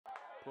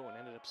Portland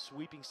ended up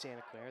sweeping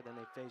Santa Clara. Then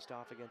they faced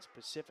off against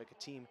Pacific, a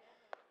team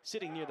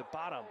sitting near the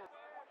bottom.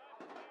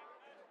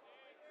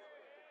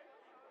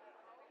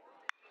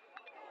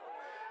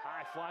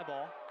 High fly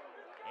ball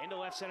into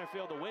left center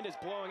field. The wind is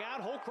blowing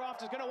out.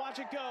 Holcroft is going to watch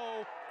it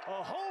go.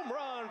 A home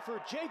run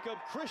for Jacob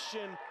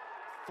Christian.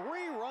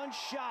 3-run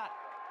shot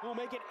will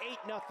make it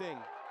 8-0.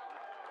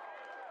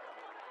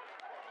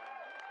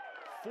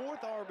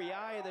 Fourth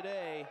RBI of the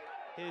day.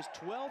 His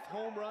 12th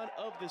home run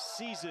of the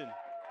season.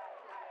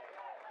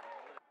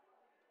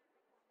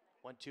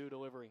 1-2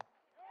 delivery.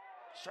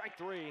 Strike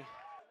three.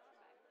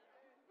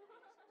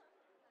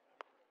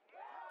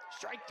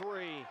 Strike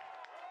three.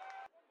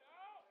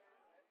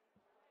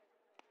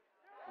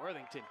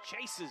 Worthington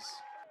chases.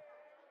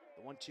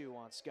 The 1-2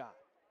 on Scott.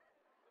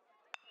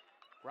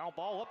 Ground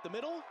ball up the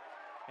middle,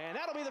 and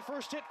that'll be the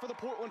first hit for the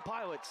Portland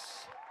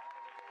Pilots.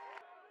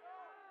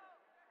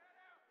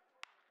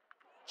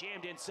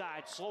 Jammed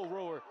inside, slow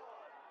roller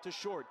to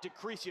short.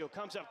 DeCrisio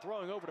comes up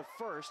throwing over to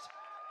first.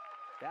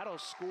 That'll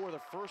score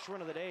the first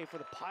run of the day for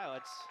the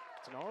Pilots.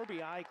 It's an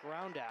RBI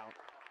ground out.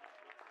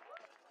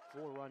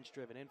 4 runs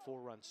driven in,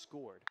 4 runs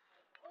scored.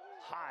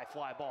 High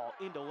fly ball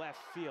into left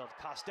field.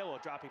 Costello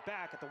dropping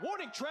back at the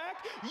warning track.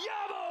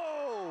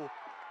 Yabo!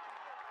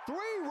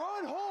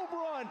 3-run home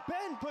run.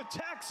 Ben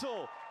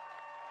Pataxel.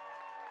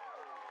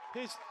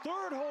 His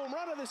 3rd home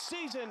run of the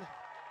season.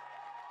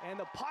 And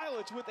the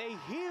Pilots, with a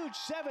huge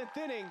 7th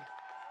inning,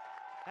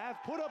 have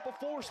put up a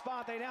 4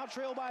 spot. They now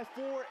trail by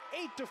 4,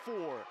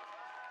 8-4.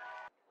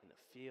 In the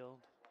field,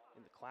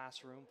 in the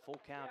classroom,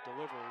 full count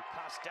delivery.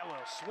 Costello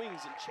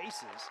swings and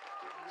chases.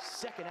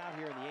 Second out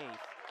here in the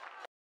 8th.